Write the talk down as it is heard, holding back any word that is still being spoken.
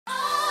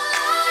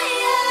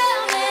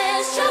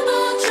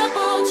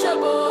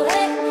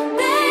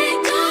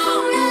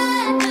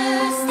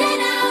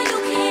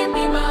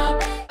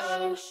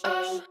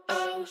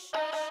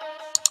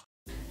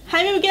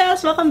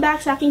loves! Welcome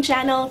back sa aking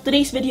channel.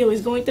 Today's video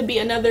is going to be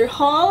another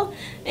haul,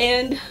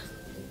 and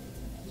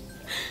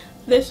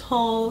this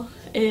haul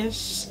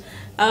is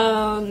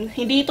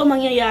hindi ito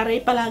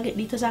mangyayari palagi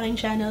dito sa aking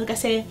channel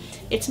kasi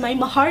it's my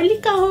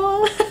MAHARLIKA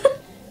haul.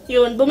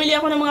 Yun, bumili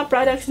ako ng mga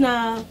products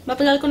na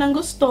matagal ko nang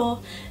gusto,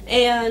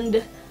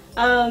 and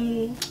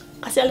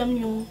kasi alam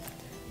nyo,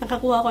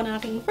 nakakuha ko ng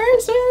aking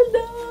first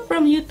Sweldo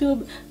from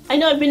YouTube. I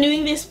know I've been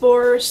doing this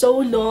for so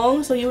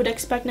long, so you would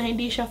expect na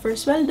hindi siya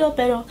first Sweldo,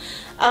 pero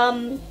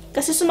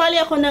kasi sumali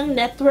ako ng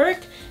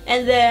network,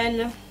 and then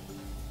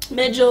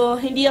medyo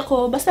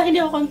basta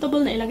hindi ako comfortable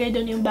na ilagay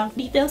doon yung bank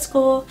details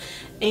ko,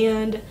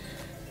 and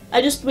I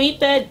just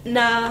waited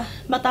na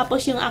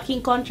matapos yung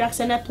aking contract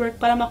sa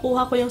network para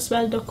makuha ko yung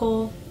sweldo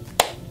ko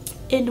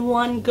in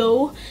one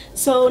go.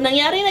 So,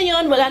 nangyari na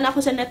yon, wala na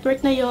ako sa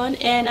network na yon,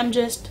 and I'm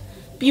just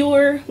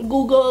pure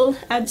Google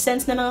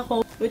AdSense na lang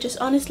ako, which is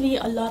honestly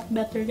a lot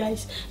better,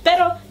 guys.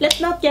 Pero,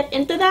 let's not get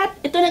into that.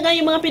 Ito na nga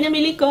yung mga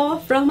pinamili ko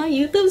from my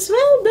YouTube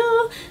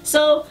Sweldo.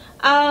 So,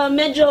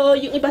 medyo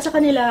yung iba sa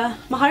kanila,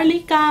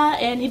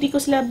 MAHARLIKA, and hindi ko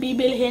sila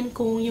bibilhin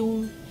kung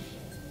yung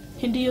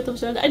hindi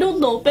YouTube Sweldo. I don't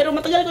know, pero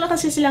matagal ko na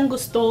kasi silang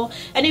gusto,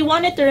 and I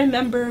wanted to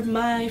remember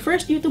my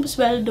first YouTube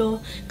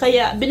Sweldo,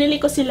 kaya binili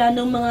ko sila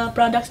ng mga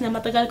products na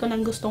matagal ko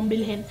nang gustong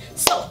bilhin.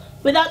 So,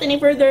 without any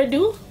further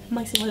ado,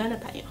 magsimula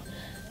na tayo.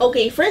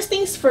 Okay, first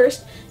things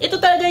first, ito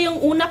talaga yung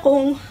una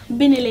kong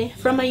binili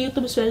from my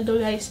YouTube Sweldo,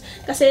 guys.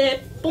 Kasi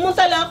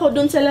pumunta lang ako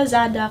dun sa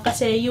Lazada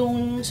kasi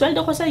yung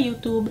sweldo ko sa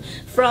YouTube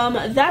from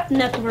that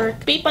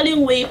network, PayPal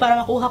yung way para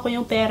makuha ko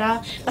yung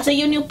pera. Kasi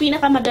yun yung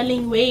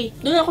pinakamadaling way.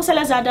 Dun ako sa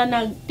Lazada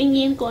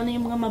nagtingin ko ano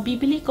yung mga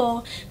mabibili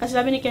ko. Kasi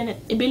sabi ni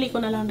Kenneth, ibili ko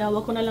na lang daw,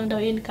 wag ko na lang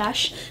daw in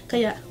cash.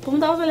 Kaya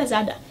pumunta ako sa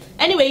Lazada.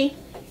 Anyway,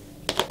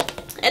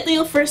 ito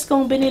yung first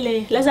kong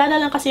binili. Lazada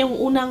lang kasi yung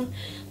unang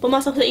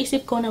pumasok sa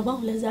isip ko na,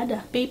 wow,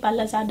 Lazada. PayPal,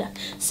 Lazada.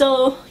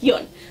 So,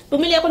 yun.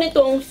 Bumili ako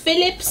nitong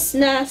Philips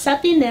na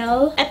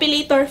Satinelle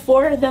Epilator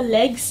for the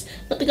legs.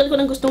 Matagal ko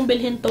nang gustong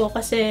bilhin to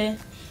kasi,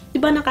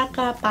 diba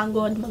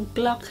nakakapagod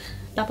mag-pluck.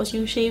 Tapos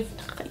yung shave,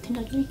 nakakaitim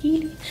na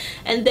kilikili.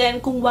 And then,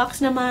 kung wax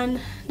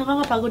naman,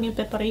 nakakapagod yung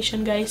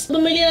preparation, guys.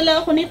 Bumili na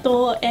lang ako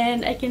nito,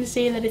 and I can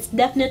say that it's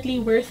definitely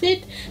worth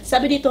it.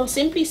 Sabi dito,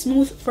 simply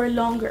smooth for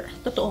longer.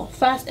 Totoo,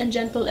 fast and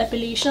gentle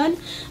epilation.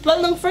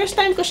 Well, nung first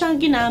time ko siyang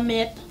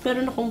ginamit,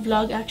 meron akong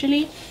vlog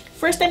actually,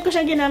 first time ko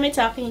siyang ginamit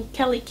sa aking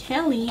Kelly,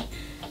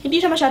 hindi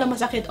siya masyadong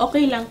masakit.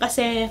 Okay lang,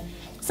 kasi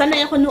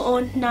sanay ako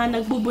noon na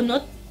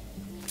nagbubunot.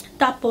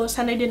 Tapos,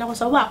 sanay din ako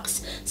sa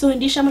wax. So,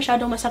 hindi siya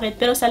masyadong masakit.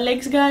 Pero sa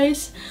legs,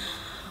 guys,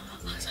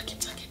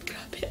 sakit-sakit,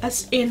 grabe.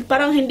 As in,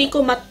 parang hindi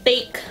ko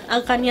matake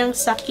ang kanyang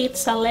sakit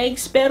sa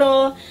legs.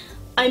 Pero,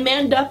 I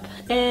manned up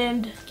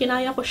and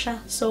kinaya ko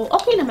siya. So,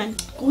 okay naman.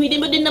 Kung hindi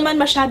mo din naman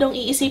masyadong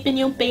iisipin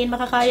yung pain,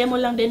 makakaya mo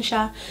lang din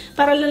siya.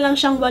 Para lang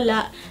siyang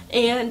wala.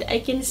 And I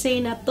can say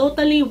na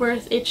totally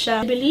worth it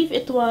siya. I believe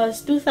it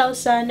was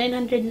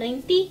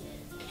 2,990.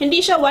 Hindi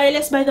siya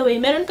wireless, by the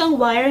way. Meron kang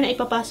wire na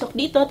ipapasok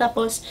dito,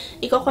 tapos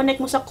i-connect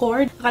mo sa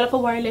cord. Akala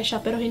ko wireless siya,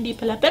 pero hindi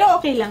pala. Pero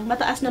okay lang.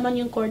 Mataas naman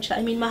yung cord siya.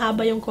 I mean,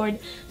 mahaba yung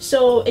cord.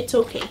 So, it's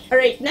okay.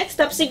 Alright,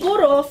 next up,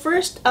 siguro,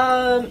 first,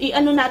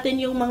 i-ano natin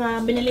yung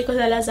mga binili ko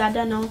sa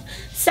Lazada, no?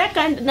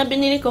 Second na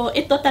binili ko,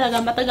 ito talaga,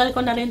 matagal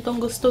ko na rin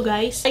tong gusto,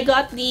 guys. I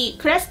got the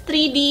Crest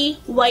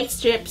 3D White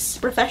Strips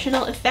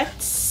Professional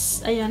Effects.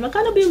 Ayan,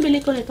 magkano ba yung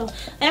bili ko nito?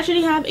 I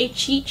actually have a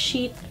cheat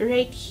sheet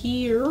right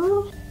here.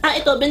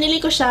 Ito,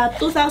 binili ko siya,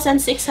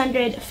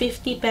 2,650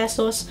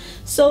 pesos.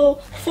 So,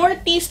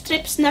 40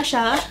 strips na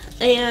siya,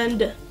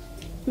 and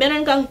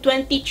meron kang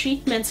 20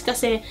 treatments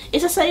kasi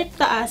isa sa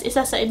taas,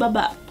 isa sa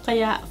ibaba,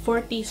 kaya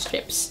 40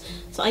 strips.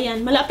 So,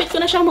 ayan, malapit ko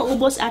na siyang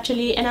maubos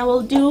actually, and I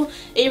will do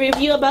a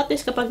review about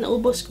this kapag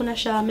naubos ko na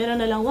siya.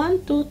 Meron na lang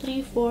 1, 2,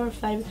 3, 4,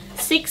 5,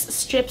 6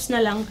 strips na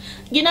lang.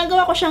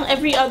 Ginagawa ko siyang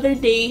every other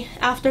day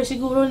after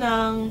siguro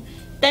ng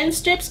 10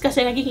 strips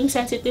kasi nagiging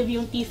sensitive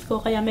yung teeth ko,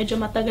 kaya medyo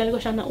matagal ko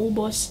siya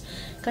naubos.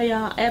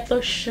 Kaya eto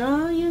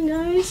siya, yun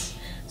guys.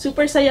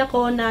 Super saya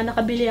ko na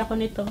nakabili ako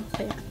nito.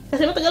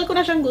 Kasi matagal ko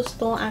na siyang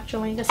gusto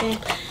actually, kasi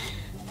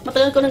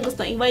matagal ko nang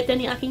gusto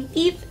i-whiten yung aking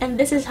teeth, and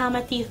this is how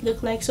my teeth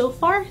look like so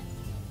far.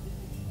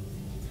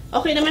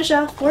 Okay naman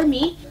siya for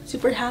me.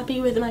 Super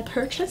happy with my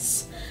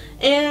purchase.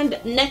 And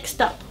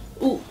next up,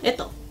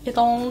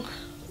 itong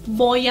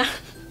boya.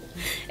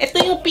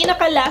 Ito yung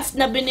pinaka-last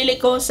na binili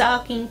ko sa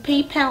aking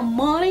PayPal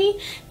money.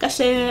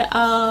 Kasi,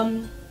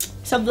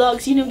 sa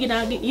vlogs, yun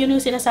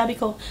yung sinasabi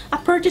ko. I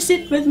purchased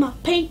it with my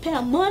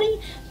PayPal money.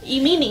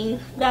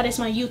 Meaning, that is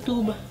my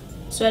YouTube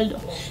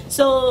sweldo.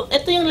 So,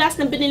 ito yung last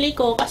na binili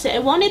ko kasi I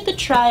wanted to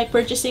try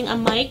purchasing a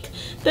mic.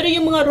 Pero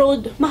yung mga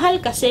Rode,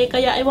 mahal kasi.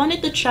 Kaya I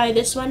wanted to try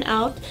this one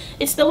out.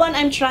 It's the one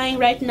I'm trying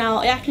right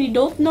now. I actually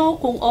don't know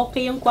kung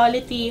okay yung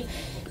quality.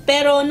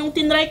 Pero, nung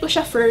tinry ko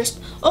siya first,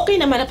 okay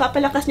naman,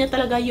 napapalakas niya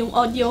talaga yung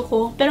audio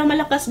ko. Pero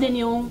malakas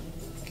din yung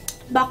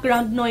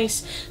background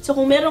noise. So,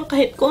 kung meron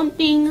kahit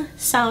konting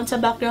sound sa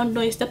background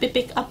noise,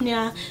 napipick up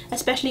niya,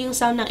 especially yung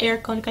sound ng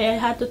aircon, kaya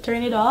I had to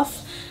turn it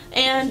off.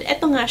 And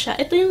eto nga siya.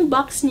 Ito yung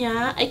box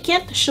niya. I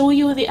can't show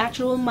you the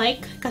actual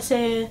mic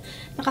kasi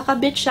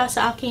nakakabit siya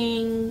sa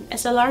aking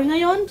SLR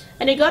ngayon.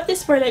 And I got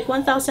this for like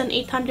 1,800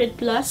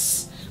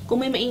 plus.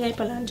 Kung may maingay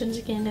pala, dyan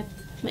si Kenneth.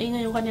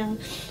 Maingay yung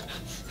kanyang...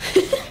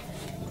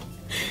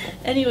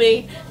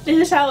 Anyway, this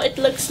is how it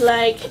looks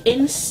like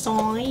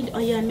inside.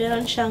 Ayan,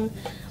 meron siyang...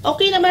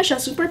 Okay naman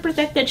siya. Super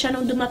protected siya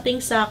nung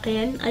dumating sa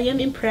akin. I am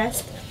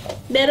impressed.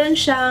 Meron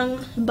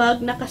siyang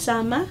bag na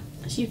kasama.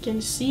 As you can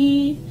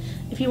see,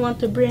 if you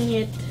want to bring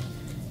it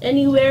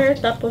anywhere.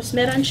 Tapos,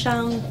 meron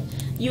siyang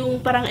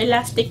yung parang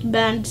elastic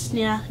bands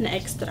niya na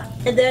extra.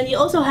 And then, you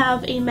also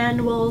have a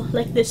manual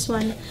like this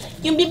one.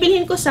 Yung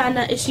bibilhin ko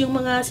sana is yung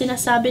mga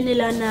sinasabi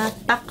nila na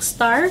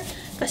Tackstar.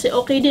 Kasi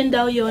okay din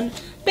daw yun.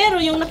 Pero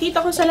yung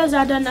nakita ko sa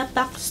Lazada na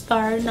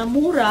Tackstar na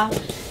mura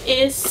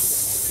is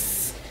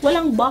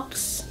walang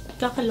box.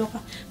 Kakaloka.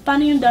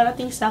 Paano yung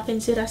darating sa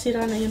akin?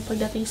 Sira-sira na yung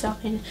pagdating sa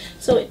akin.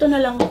 So, ito na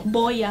lang,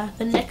 Boya.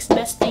 The next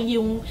best thing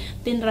yung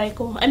tinry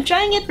ko. I'm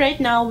trying it right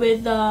now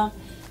with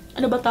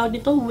ano ba tawag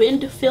dito?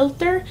 Wind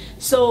filter.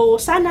 So,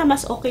 sana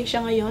mas okay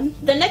siya ngayon.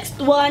 The next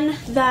one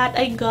that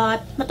I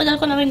got, matagal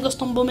ko na rin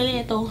gustong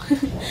bumili nito.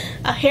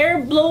 A hair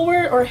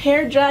blower or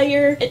hair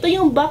dryer. Ito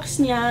yung box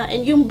niya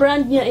and yung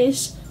brand niya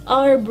is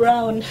R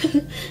Brown.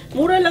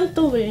 Mura lang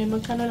to eh.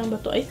 Magkano lang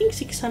ba to? I think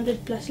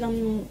 600 plus lang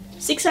yung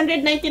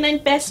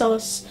 699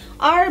 pesos.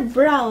 R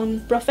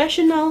Brown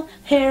Professional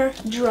Hair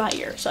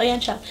Dryer. So,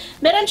 ayan siya.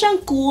 Meron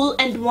siyang cool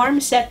and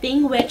warm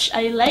setting which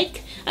I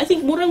like. I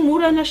think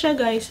murang-mura na siya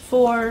guys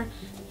for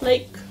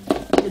like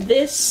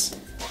this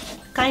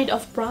kind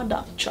of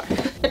product. Char.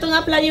 Ito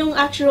nga pala yung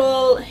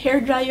actual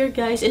hair dryer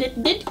guys. And it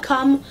did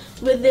come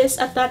with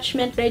this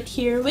attachment right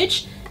here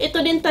which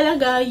ito din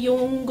talaga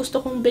yung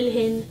gusto kong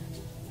bilhin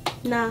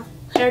na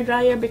hair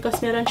dryer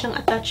because meron siyang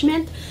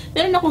attachment.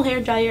 Meron akong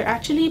hair dryer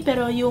actually,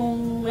 pero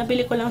yung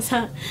nabili ko lang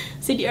sa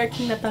CDR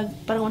King na tag,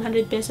 parang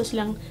 100 pesos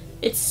lang.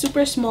 It's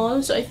super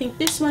small, so I think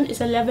this one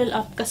is a level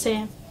up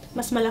kasi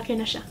mas malaki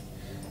na siya.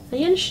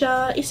 Ayan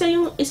siya.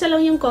 Isa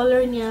lang yung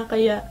color niya,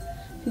 kaya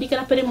hindi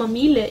ka na pwede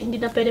mamili, hindi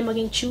na pwede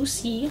maging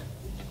choosy.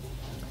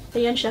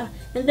 Ayan siya.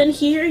 And then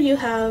here you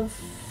have,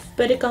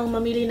 pwede kang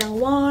mamili ng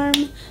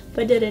warm,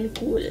 pwede rin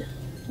cool.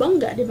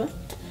 Bongga, di ba?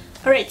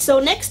 Alright, so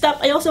next up,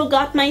 I also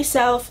got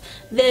myself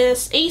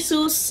this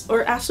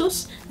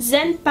Asus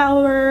Zen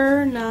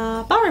Power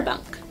na power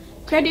bank.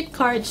 Credit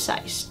card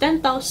size.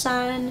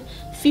 10,050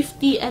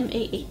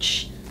 mAh.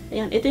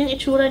 Ayan, ito yung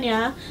itsura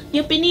niya.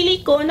 Yung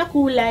pinili ko na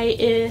kulay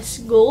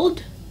is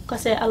gold.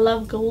 Kasi I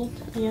love gold.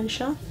 Ayan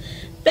siya.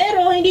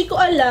 Pero, hindi ko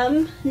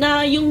alam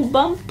na yung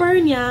bumper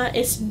niya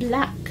is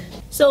black.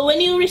 So,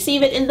 when you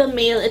receive it in the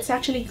mail, it's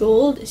actually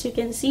gold, as you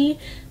can see.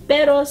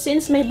 Pero,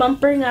 since may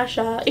bumper nga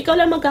siya, ikaw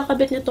lang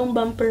magkakabit nitong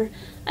bumper.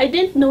 I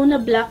didn't know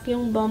na black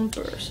yung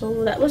bumper.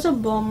 So, that was a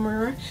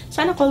bummer.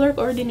 Sana color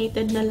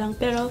coordinated na lang.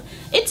 Pero,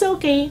 it's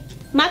okay.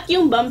 Matte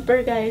yung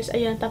bumper, guys.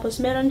 Ayan.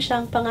 Tapos, meron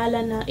siyang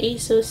pangalan na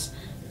Asus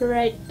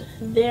right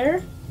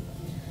there.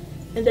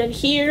 And then,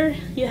 here,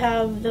 you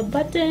have the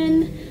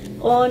button,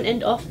 on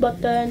and off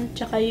button,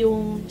 tsaka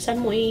yung saan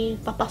mo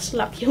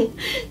ipapaslak yung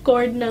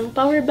cord ng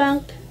power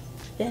bank.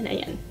 Then,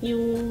 ayan.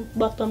 Yung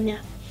bottom niya.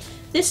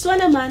 This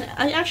one naman,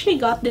 I actually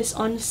got this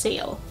on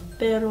sale.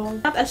 Pero,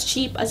 not as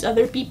cheap as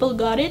other people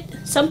got it.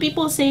 Some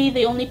people say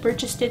they only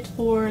purchased it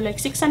for like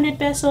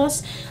 600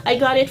 pesos. I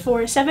got it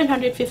for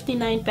 759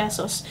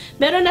 pesos.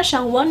 Meron na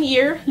siyang 1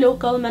 year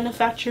local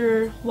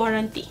manufacturer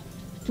warranty.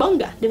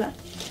 Bongga, di ba?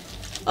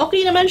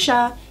 Okay naman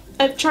siya.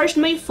 I've charged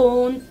my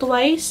phone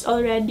twice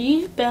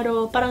already.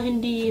 Pero parang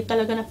hindi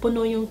talaga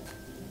napuno yung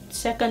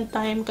second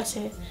time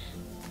kasi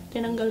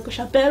tinanggal ko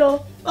siya.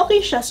 Pero, okay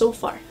siya so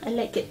far. I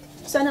like it.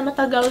 Sana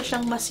matagal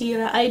siyang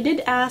masira. I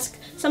did ask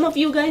some of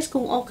you guys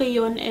kung okay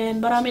yun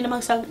and marami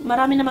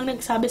namang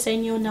nagsabi sa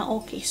inyo na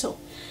okay. So,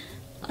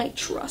 I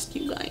trust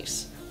you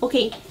guys.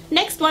 Okay,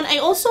 next one. I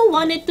also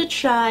wanted to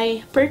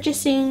try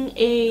purchasing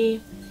a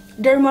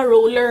derma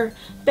roller.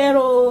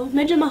 Pero,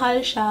 medyo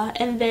mahal siya.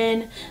 And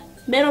then,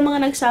 meron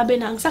mga nagsabi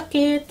na ang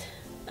sakit.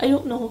 I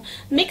don't know.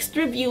 Mixed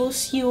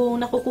reviews yung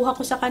nakukuha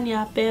ko sa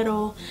kanya.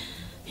 Pero,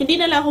 hindi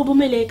na lang ako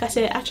bumili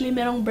kasi actually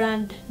merong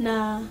brand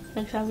na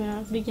nagsabi na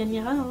bigyan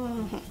niya.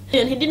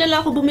 Yun, hindi na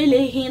lang ako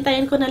bumili.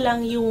 Hintayin ko na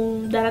lang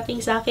yung darating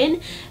sa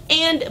akin.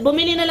 And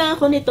bumili na lang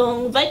ako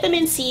nitong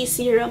Vitamin C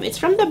Serum. It's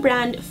from the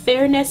brand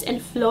Fairness and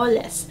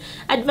Flawless.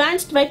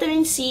 Advanced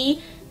Vitamin C,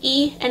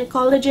 E, and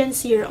Collagen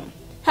Serum.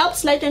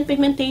 Helps lighten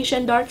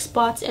pigmentation, dark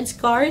spots, and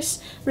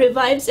scars.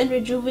 Revives and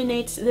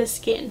rejuvenates the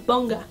skin.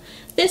 Bongga.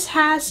 This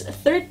has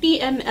 30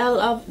 ml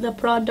of the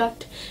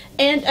product.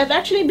 And I've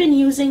actually been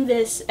using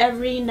this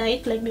every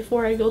night, like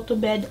before I go to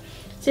bed.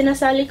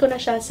 Sinasali ko na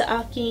siya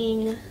sa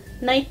aking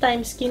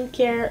nighttime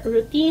skincare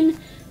routine.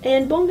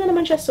 And bongga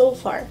naman siya so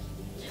far.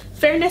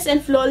 Fairness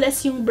and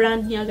Flawless yung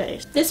brand niya,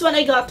 guys. This one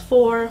I got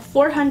for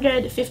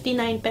 459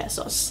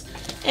 pesos.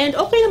 And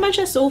okay naman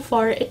siya so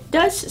far. It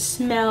does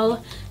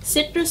smell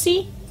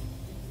citrusy,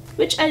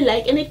 which I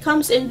like, and it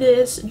comes in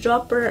this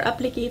dropper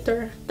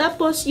applicator.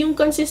 Tapos, yung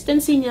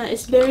consistency niya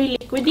is very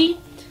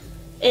liquidy,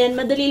 and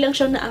madali lang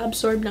siyang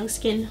na-absorb ng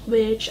skin,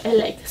 which I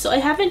like. So,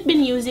 I haven't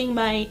been using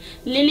my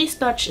Lily's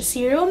Touch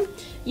Serum.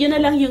 Yun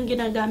na lang yung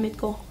ginagamit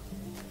ko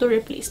to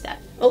replace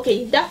that.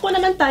 Okay, dako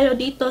naman tayo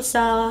dito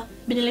sa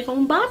binili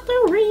kong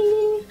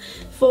battery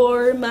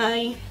for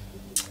my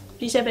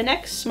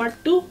G7X Mark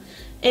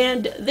 2.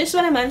 And this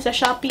one naman, sa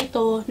Shopee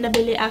to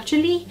nabili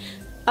actually.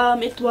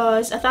 It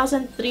was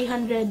 1,399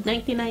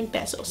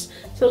 pesos.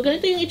 So,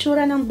 ganito yung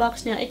itsura ng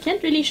box niya. I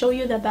can't really show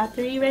you the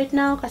battery right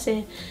now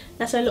kasi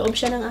nasa loob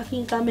siya ng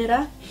aking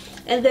camera.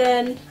 And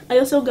then,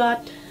 I also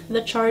got the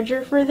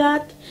charger for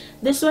that.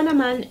 This one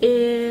naman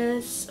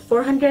is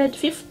 450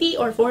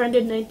 or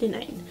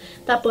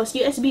 499. Tapos,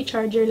 USB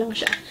charger lang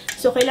siya.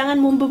 So, kailangan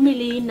mong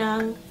bumili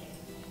ng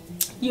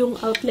yung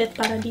outlet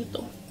para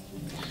dito.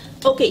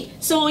 Okay,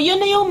 so yun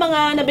na yung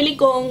mga nabili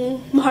kong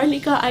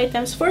Maharlika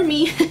items for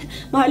me.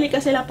 Maharlika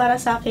sila para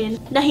sa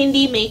akin na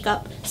hindi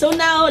makeup. So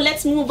now,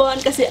 let's move on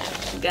kasi,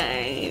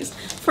 guys,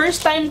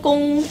 first time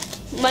kong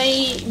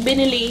may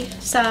binili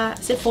sa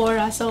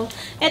Sephora. So,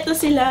 eto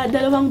sila,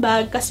 dalawang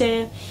bag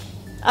kasi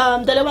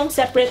dalawang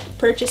separate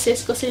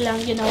purchases ko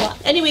silang ginawa.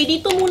 Anyway,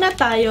 dito muna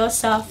tayo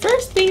sa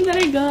first thing that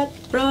I got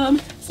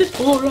from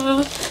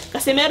Sephora.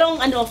 Kasi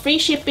merong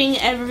free shipping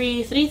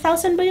every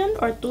 3,000 ba yun?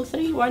 Or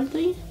 2,300?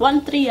 1,300?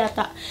 1,300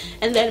 yata.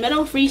 And then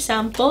merong free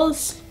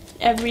samples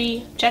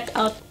every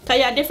checkout.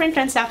 Kaya different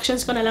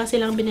transactions ko na lang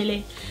silang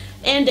binili.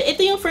 And ito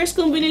yung first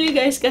kong binili,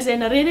 guys, kasi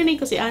naririnig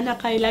ko si Ana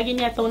kay lagi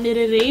niya itong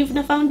nire-rave na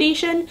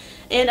foundation.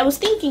 And I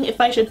was thinking if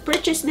I should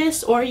purchase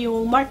this or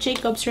yung Marc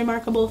Jacobs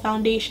Remarkable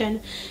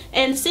Foundation.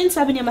 And since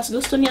sabi niya mas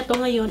gusto niya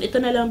to ngayon, ito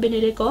na lang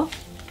binili ko.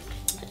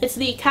 It's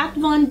the Kat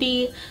Von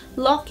D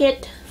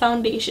Lock-It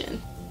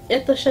Foundation.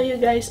 Ito siya, you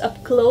guys,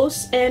 up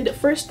close. And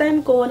first time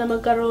ko na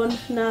magkaroon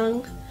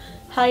ng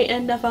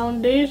high-end na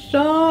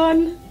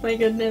foundation. My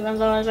goodness, I'm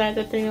so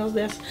excited to use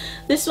this.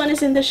 This one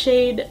is in the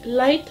shade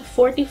Light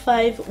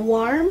 45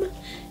 Warm.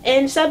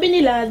 And sabi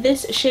nila,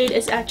 this shade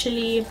is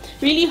actually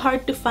really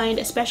hard to find,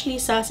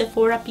 especially sa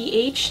Sephora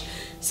PH.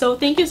 So,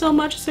 thank you so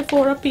much,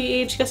 Sephora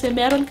PH, kasi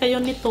meron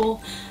kayo nito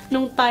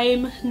nung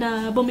time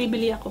na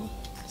bumibili ako.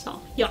 So,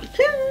 yun.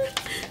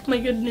 My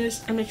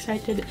goodness, I'm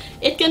excited.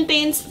 It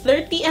contains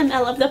 30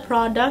 ml of the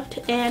product,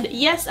 and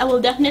yes, I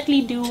will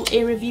definitely do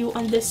a review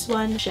on this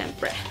one,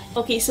 syempre.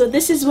 Okay, so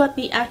this is what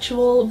the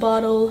actual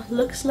bottle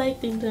looks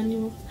like. Tingnan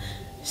nyo.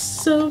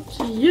 So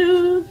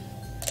cute!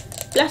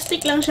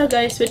 Plastic lang siya,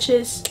 guys, which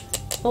is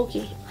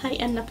okay.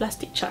 High-end na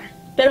plastic char.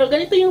 Pero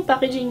ganito yung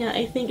packaging niya.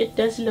 I think it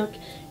does look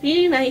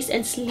really nice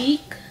and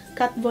sleek.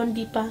 Kat Von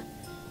D pa.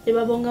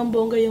 Diba,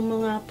 bonggang-bongga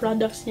yung mga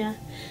products niya.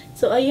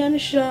 So,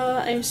 ayan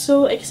siya. I'm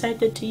so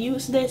excited to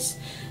use this.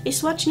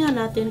 I-swatch nga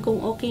natin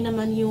kung okay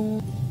naman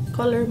yung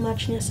color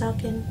match niya sa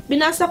akin.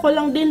 Binasa ko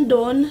lang din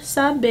doon,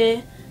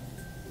 sabi,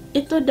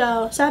 ito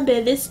daw,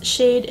 sabi, this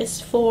shade is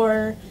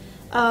for,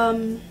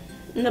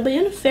 ano ba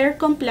yun? Fair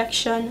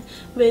complexion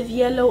with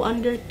yellow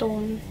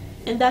undertone.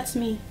 And that's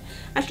me.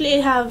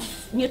 Actually, I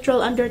have neutral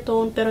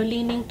undertone pero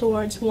leaning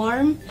towards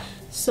warm.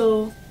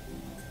 So,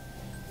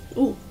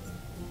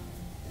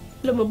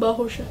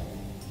 lumabaho siya.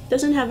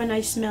 Doesn't have a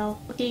nice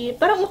smell. Okay,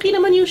 parang okay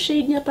naman yung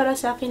shade niya para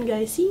sa akin,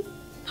 guys. See?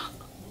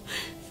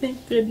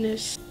 Thank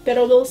goodness.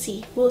 Pero we'll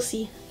see. We'll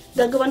see.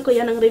 Gagawan ko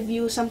yan ng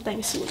review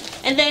sometime soon.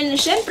 And then,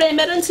 syempre,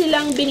 meron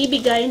silang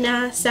binibigay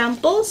na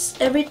samples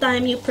every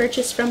time you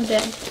purchase from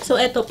them.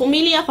 So, eto,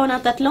 pumili ako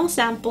ng 3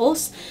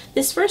 samples.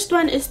 This first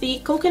one is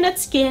the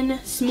Coconut Skin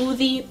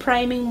Smoothie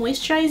Priming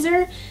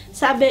Moisturizer.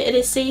 Sabi, it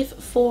is safe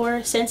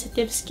for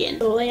sensitive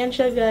skin. So, ayan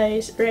siya,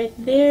 guys. Right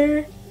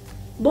there.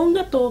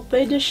 Bongga to.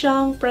 Pwede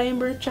siyang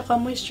primer tsaka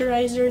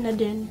moisturizer na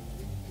din.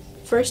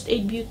 First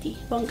Aid Beauty.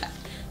 Bongga.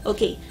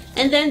 Okay.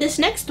 And then, this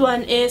next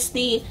one is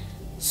the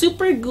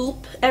Super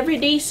Goop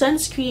Everyday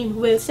Sunscreen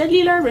with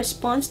Cellular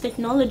Response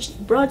Technology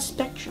Broad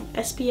Spectrum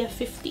SPF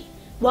 50.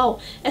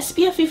 Wow!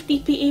 SPF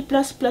 50 PA+++,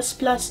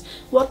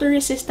 water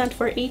resistant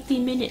for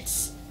 80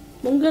 minutes.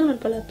 Mong ganun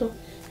pala to.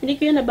 Hindi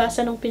ko yun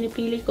nabasa nung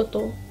pinipili ko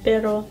to.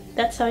 Pero,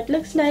 that's how it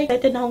looks like.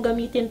 Excited na akong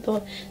gamitin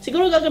to.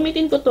 Siguro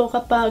gagamitin ko to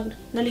kapag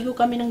naligo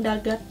kami ng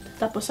dagat.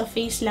 Tapos sa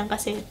face lang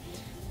kasi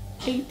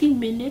 80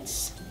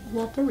 minutes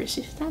water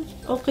resistant.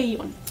 Okay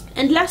yun.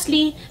 And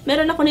lastly,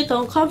 meron ako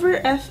nitong Cover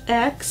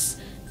FX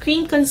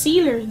Cream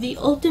Concealer, the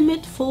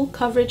ultimate full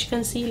coverage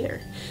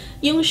concealer.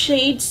 Yung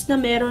shades na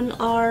meron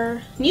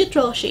are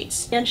neutral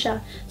shades. Yan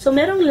siya. So,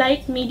 merong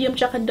light, medium,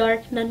 tsaka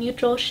dark na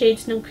neutral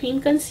shades ng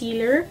cream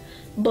concealer.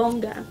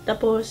 Bongga.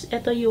 Tapos,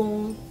 ito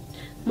yung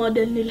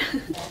model nila.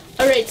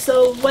 Alright,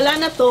 so, wala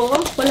na to.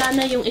 Wala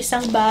na yung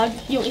isang bag.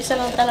 Yung isa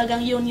lang talagang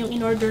yun yung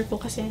in-order ko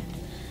kasi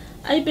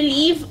I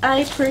believe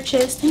I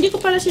purchased, hindi ko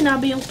pala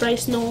sinabi yung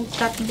price nung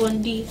Kat Von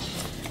D.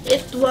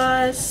 It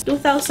was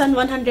 2,160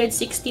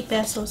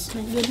 pesos.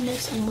 My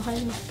goodness, ang mahal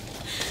na.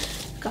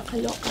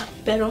 Kakaloka.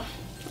 Pero,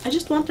 I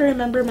just want to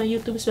remember my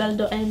YouTube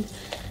Sweldo, and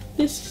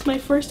this is my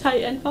first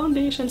high-end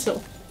foundation. So,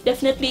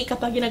 definitely,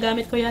 kapag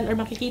ginagamit ko yan or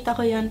makikita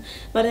ko yan,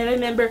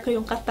 mare-remember ko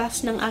yung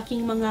katas ng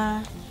aking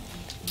mga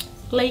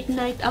late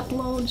night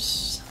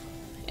uploads,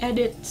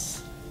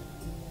 edits,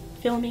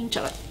 filming,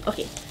 charot.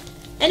 Okay.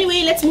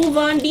 Anyway, let's move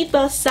on dito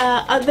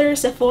sa other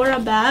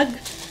Sephora bag.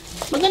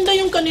 Maganda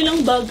yung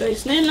kanilang bag,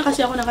 guys. Ngayon lang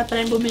kasi ako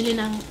nakatry bumili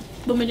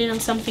ng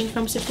something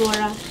from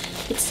Sephora.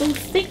 It's so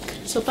thick.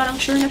 So,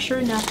 parang sure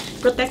na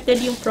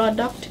protected yung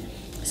product.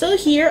 So,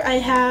 here,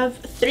 I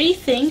have 3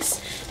 things.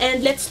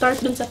 And let's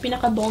start dun sa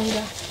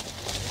pinakabongga.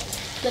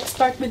 Let's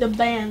start with a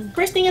bang.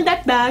 First thing in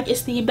that bag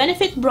is the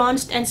Benefit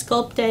Bronzed and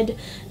Sculpted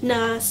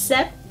na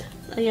set.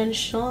 Ayan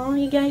siya,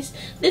 you guys.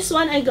 This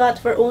one I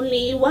got for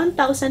only 1,000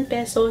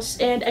 pesos.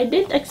 And I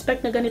didn't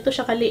expect na ganito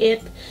siya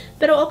kaliit.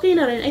 Pero okay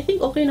na rin. I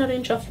think okay na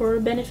rin siya for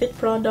Benefit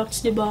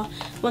products, diba?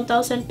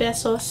 1,000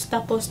 pesos.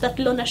 Tapos, 3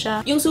 na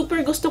siya. Yung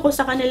super gusto ko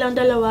sa kanilang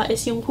dalawa is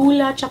yung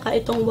hula tsaka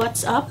itong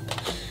What's Up.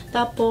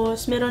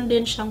 Tapos, meron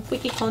din siyang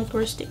quickie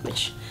contour stick,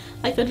 which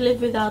I could live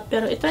without.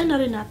 Pero, itry na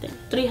rin natin.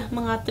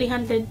 Mga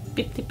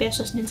 350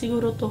 pesos din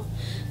siguro to.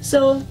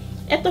 So,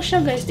 eto siya,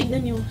 guys.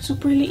 Tignan nyo.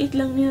 Super liit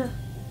lang niya.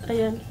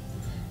 Ayan.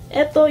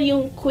 Ito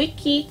yung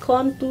Quickie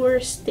Contour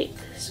Stick.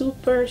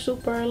 Super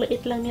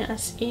liit lang niya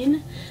as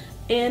in.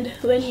 And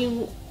when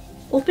you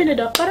open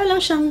it up, para lang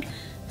siyang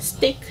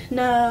stick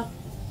na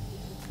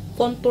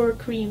contour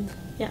cream.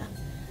 Yeah.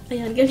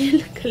 Ayan,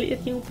 ganyan lang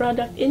kaliit yung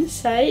product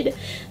inside.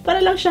 Para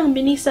lang siyang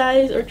mini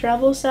size or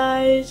travel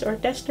size or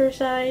tester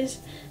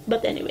size.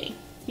 But anyway,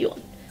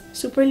 yun.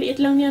 Super liit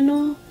lang niya,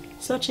 no?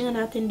 Swatch nga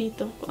natin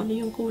dito kung ano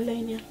yung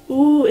kulay niya.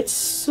 Ooh, it's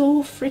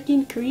so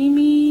freaking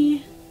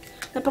creamy.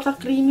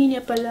 Napaka-creamy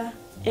niya pala.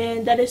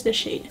 And that is the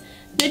shade.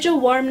 Medyo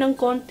warm ng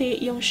konti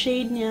yung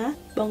shade niya.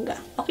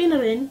 Bongga. Okay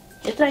na rin.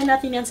 I-try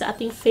natin yan sa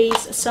ating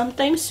face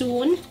sometime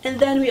soon.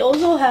 And then we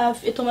also have,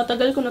 ito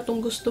matagal ko na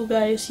itong gusto,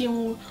 guys,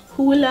 yung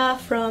Hula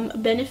from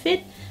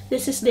Benefit.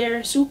 This is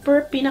their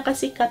super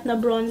pinakasikat na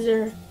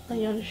bronzer.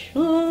 Ayan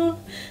siya.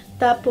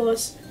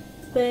 Tapos,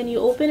 when you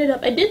open it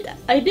up, I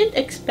didn't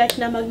expect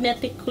na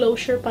magnetic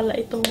closure pala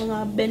itong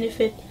mga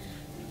Benefit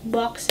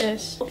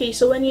boxes. Okay,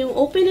 so when you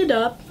open it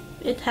up,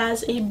 it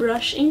has a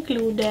brush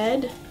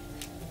included.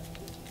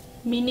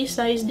 Mini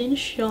size din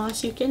siya,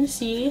 as you can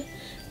see.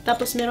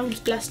 Tapos merong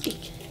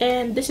plastic.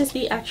 And this is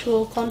the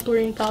actual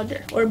contouring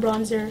powder or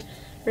bronzer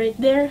right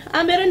there.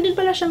 Meron din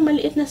pala siyang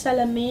maliit na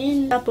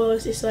salamin.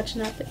 Tapos, iswatch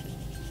natin.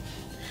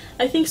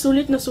 I think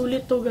sulit na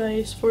sulit to,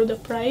 guys, for the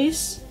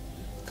price.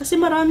 Kasi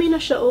marami na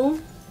siya,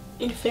 oh.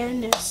 In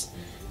fairness.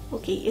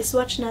 Okay,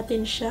 iswatch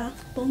natin siya.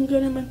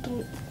 Bongga naman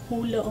tong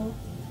hula, oh.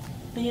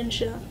 Ayan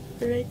siya.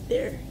 Right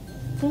there.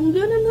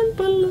 Bongga naman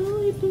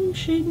pala itong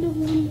shade na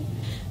hula.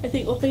 I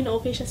think okay na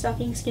okay siya sa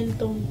aking skin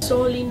tone.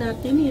 Soli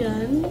natin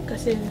yan.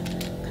 Kasi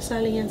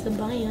kasali yan sa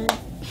bayan.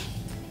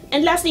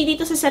 And lastly,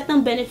 dito sa set ng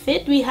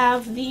Benefit, we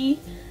have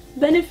the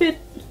Benefit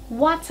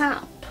What's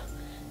Up.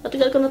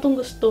 Matagal ko na itong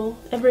gusto.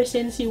 Ever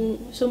since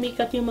yung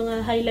sumikat yung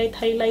mga highlight.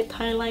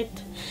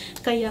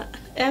 Kaya,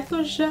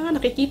 eto siya.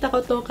 Nakikita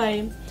ko to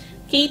kay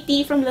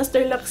Katie from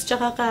Luster Lux,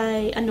 tsaka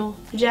kay,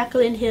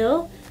 Jacqueline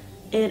Hill.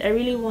 And I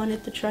really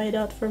wanted to try it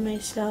out for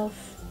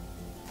myself.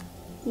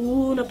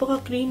 Ooh,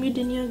 napaka-creamy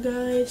din niya,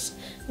 guys.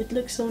 It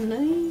looks so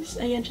nice.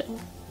 Ayan siya.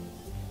 Oh.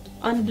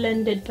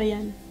 Unblended pa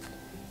yan.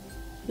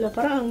 Wala,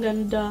 parang ang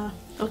ganda.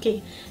 Okay.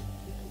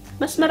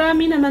 Mas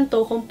marami naman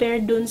to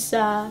compared dun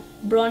sa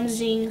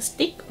bronzing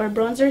stick or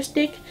bronzer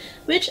stick,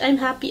 which I'm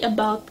happy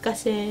about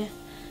kasi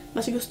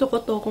mas gusto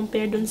ko to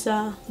compared dun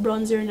sa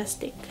bronzer na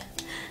stick.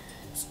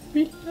 So,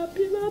 I'm really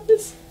happy about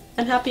this.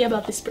 I'm happy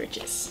about this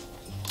purchase.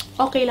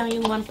 Okay lang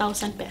yung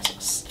 1,000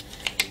 pesos.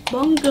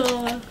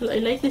 Bongga!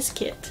 I like this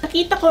kit.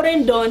 Nakita ko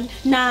rin doon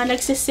na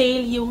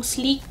nagsisale yung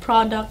Sleek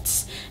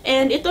products.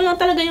 And ito lang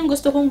talaga yung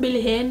gusto kong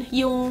bilhin.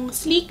 Yung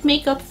Sleek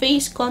Makeup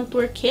Face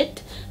Contour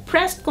Kit,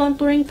 Pressed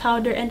Contouring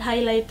Powder, and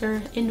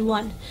Highlighter in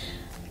one.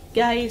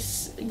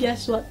 Guys,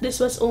 guess what? This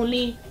was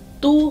only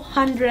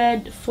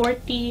 240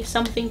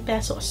 something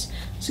pesos.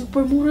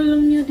 Super mura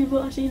lang niya,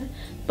 diba? As in,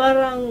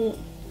 parang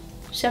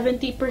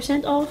 70%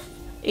 off,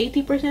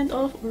 80%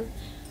 off, or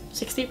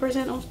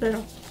 60% off,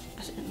 pero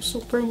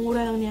super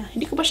mura lang niya.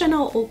 Hindi ko pa siya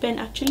na-open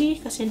actually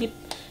kasi hindi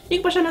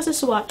ko pa siya nasa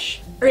swatch.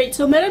 Alright,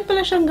 so meron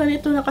pala siyang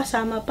ganito na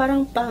kasama,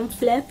 parang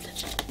pamphlet.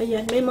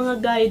 Ayan, may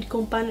mga guide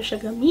kung paano siya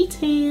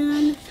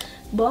gamitin.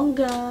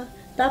 Bongga.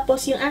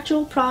 Tapos yung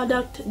actual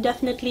product,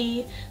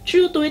 definitely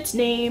true to its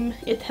name.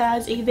 It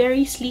has a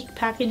very sleek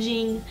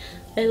packaging.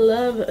 I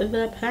love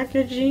the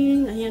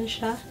packaging. Ayan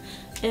siya.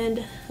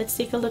 And let's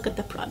take a look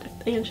at the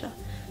product. Ayan siya.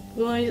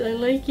 Guys, I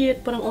like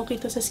it. Parang okay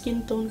to sa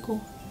skin tone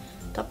ko.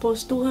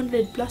 Tapos,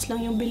 200 plus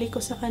lang yung bili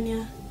ko sa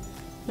kanya.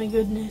 My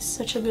goodness,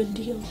 such a good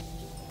deal.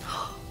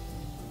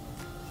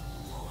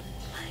 Oh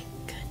my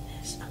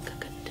goodness, ang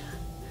kaganda.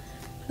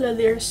 Wala,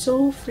 they're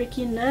so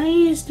freaking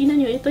nice.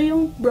 Tingnan nyo, ito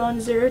yung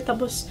bronzer,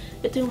 tapos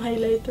ito yung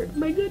highlighter. Oh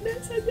my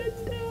goodness, ang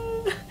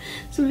ganda.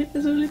 Sulit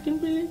na sulit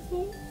yung bili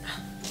ko.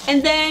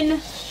 And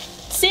then,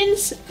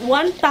 since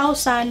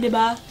 1,000,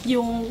 diba,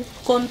 yung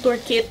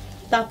contour kit,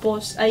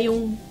 tapos, ay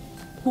yung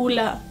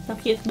hula na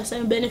kit, basta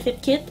yung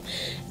Benefit kit.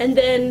 And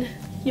then,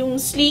 yung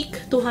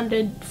Sleek,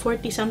 240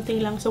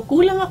 something lang. So,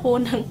 kulang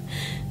ako ng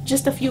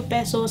just a few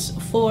pesos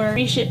for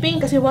free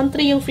shipping. Kasi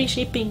 1.3 yung free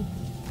shipping.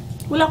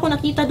 Wala ko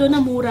nakita doon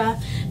na mura.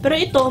 Pero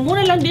ito,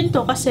 mura lang din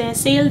to kasi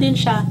sale din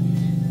siya.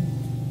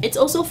 It's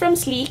also from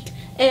Sleek.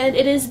 And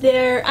it is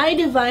their Eye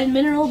Divine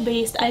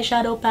mineral-based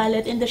eyeshadow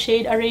palette in the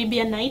shade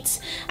Arabian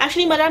Nights.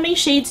 Actually, maraming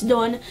shades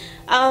doon.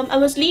 I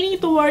was leaning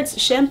towards,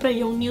 syempre,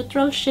 yung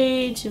neutral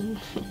shades, yung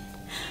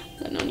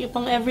ganun, yung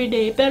pang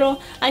everyday.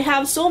 Pero, I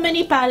have so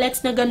many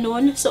palettes na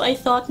ganun. So, I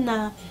thought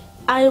na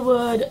I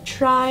would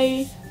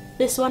try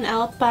this one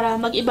out para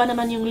mag-iba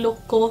naman yung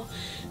look ko.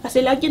 Kasi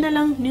lagi na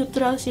lang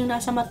neutrals yung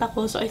nasa mata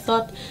ko. So, I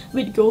thought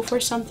we'd go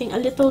for something a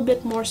little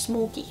bit more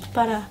smoky.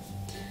 Para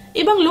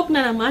ibang look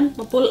na naman.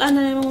 Mapulaan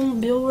na yung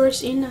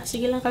viewers in.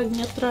 Sige lang kag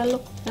neutral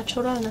look.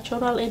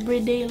 Natural,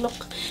 everyday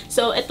look.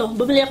 So, ito.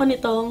 Bumili ako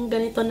nitong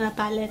ganito na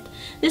palette.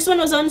 This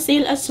one was on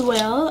sale as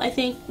well. I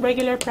think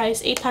regular price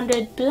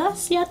 800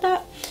 plus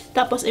yata.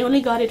 Tapos, I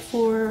only got it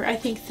for, I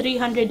think,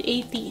 380.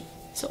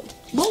 So,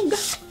 bongga.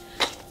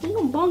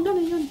 Bongga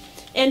na yun.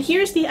 And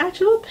here's the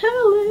actual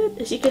palette.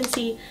 As you can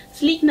see,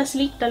 sleek na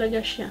sleek talaga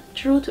siya.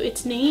 True to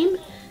its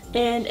name.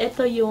 And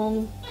ito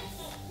yung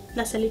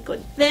nasa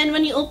likod. Then,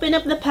 when you open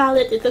up the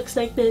palette, it looks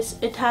like this.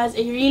 It has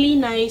a really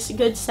nice,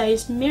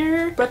 good-sized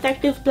mirror,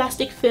 protective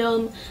plastic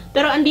film,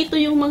 pero andito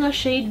yung mga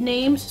shade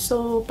names,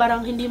 so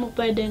parang hindi mo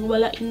pwedeng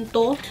walain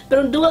to.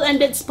 Pero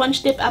dual-ended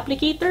sponge tip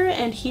applicator,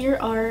 and here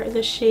are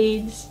the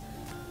shades.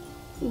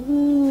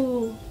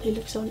 Ooh, they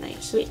look so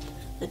nice. Wait,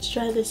 let's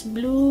try this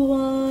blue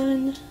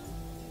one.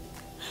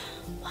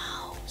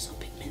 Wow, so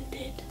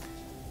pigmented.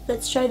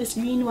 Let's try this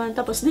green one.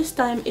 Tapos this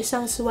time,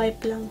 isang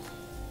swipe lang.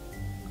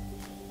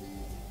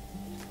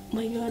 Oh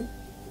my god.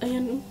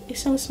 Ayan,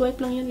 isang swipe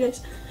lang yan,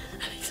 guys.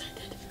 I'm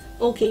excited.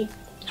 Okay.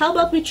 How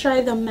about we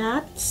try the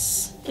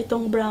mattes?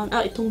 Itong brown.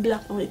 Itong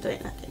black. Try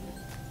natin.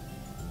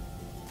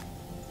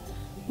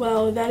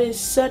 Wow, that is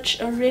such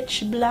a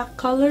rich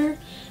black color.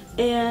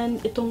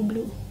 And itong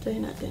blue. Try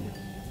natin.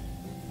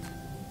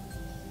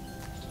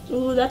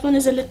 Ooh, that one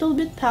is a little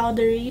bit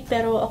powdery,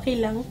 pero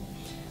okay lang.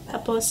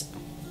 Tapos,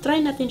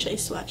 try natin siya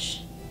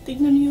i-swatch.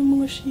 Tignan niyo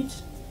yung mga shades.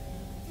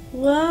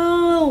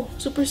 Wow!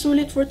 Super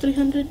sulit for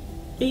 380.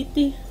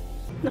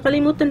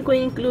 Nakalimutan ko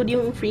include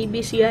yung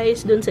freebies,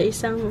 guys, dun sa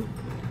isang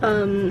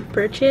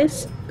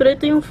purchase. Pero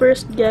ito yung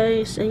first,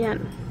 guys.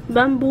 Ayan.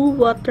 Bamboo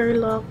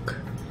Waterlock.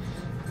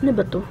 Ano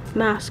ba to?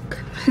 Mask.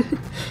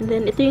 And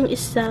then, ito yung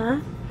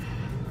isa.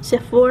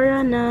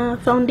 Sephora na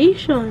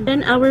foundation.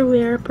 Then, Our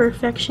Wear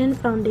Perfection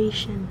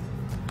Foundation.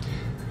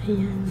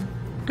 Ayan.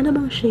 Ano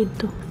bang shade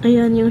to?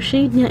 Ayan, yung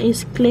shade niya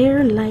is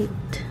Clear Light.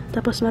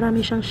 Tapos, marami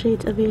siyang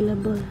shades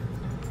available.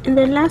 And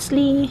then,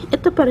 lastly,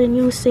 ito pa rin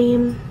yung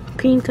same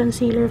cream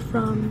concealer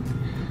from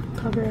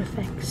Cover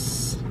FX.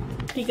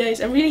 Okay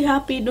guys, I'm really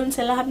happy dun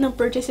sa lahat ng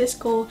purchases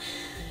ko.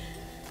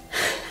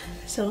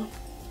 So,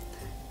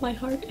 my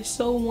heart is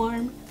so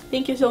warm.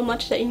 Thank you so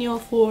much sa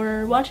inyo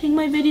for watching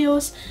my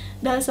videos.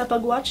 Dahil sa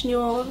pag-watch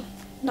nyo,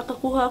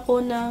 nakakuha ko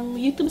ng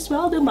YouTube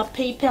Sweldo,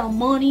 ma-PayPal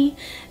money,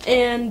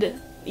 and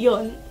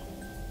yun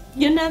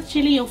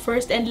actually yung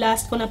first and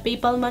last ko na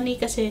PayPal money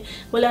kasi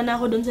wala na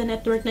ako dun sa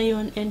network na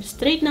yun, and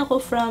straight na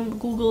ako from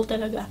Google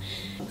talaga.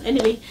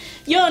 Anyway,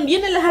 yun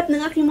na lahat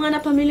ng aking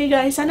mga napamili,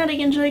 guys. Sana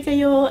nag-enjoy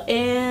kayo,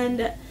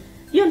 and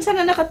yun,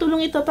 sana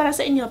nakatulong ito para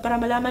sa inyo, para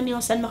malaman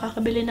nyo saan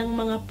makakabili ng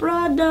mga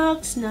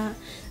products na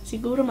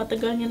siguro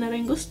matagal nyo na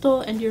rin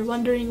gusto, and you're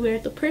wondering where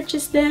to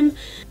purchase them.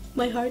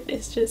 My heart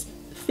is just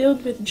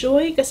filled with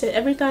joy kasi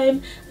every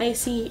time I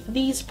see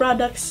these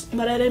products,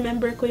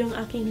 mararemember ko yung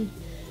aking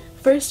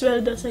first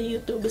sweldo sa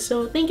YouTube.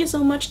 So, thank you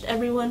so much to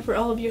everyone for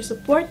all of your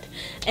support.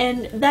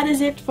 And that is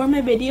it for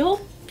my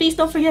video. Please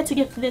don't forget to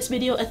give this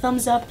video a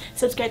thumbs up,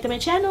 subscribe to my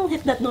channel,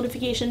 hit that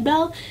notification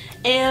bell,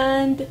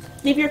 and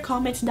leave your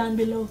comments down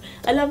below.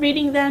 I love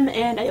reading them,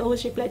 and I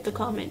always reply to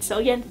comments.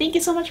 So again, thank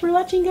you so much for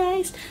watching,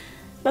 guys.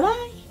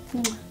 Bye-bye!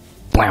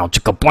 Plow,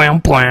 chicka, plow,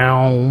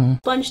 plow.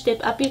 Sponge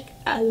tip,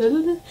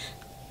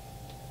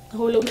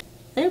 nahulog.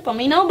 Ayun,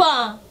 paminaw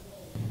ba?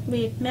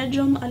 Wait,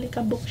 medyo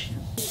maalikabok siya.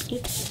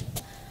 It's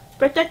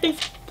protective.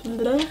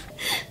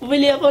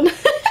 Bumili ako na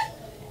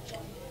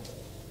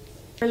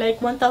for like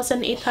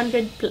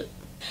 1,800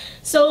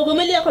 So,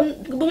 bumili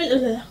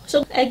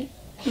so,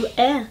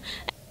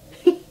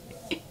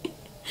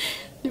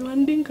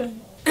 demanding ka.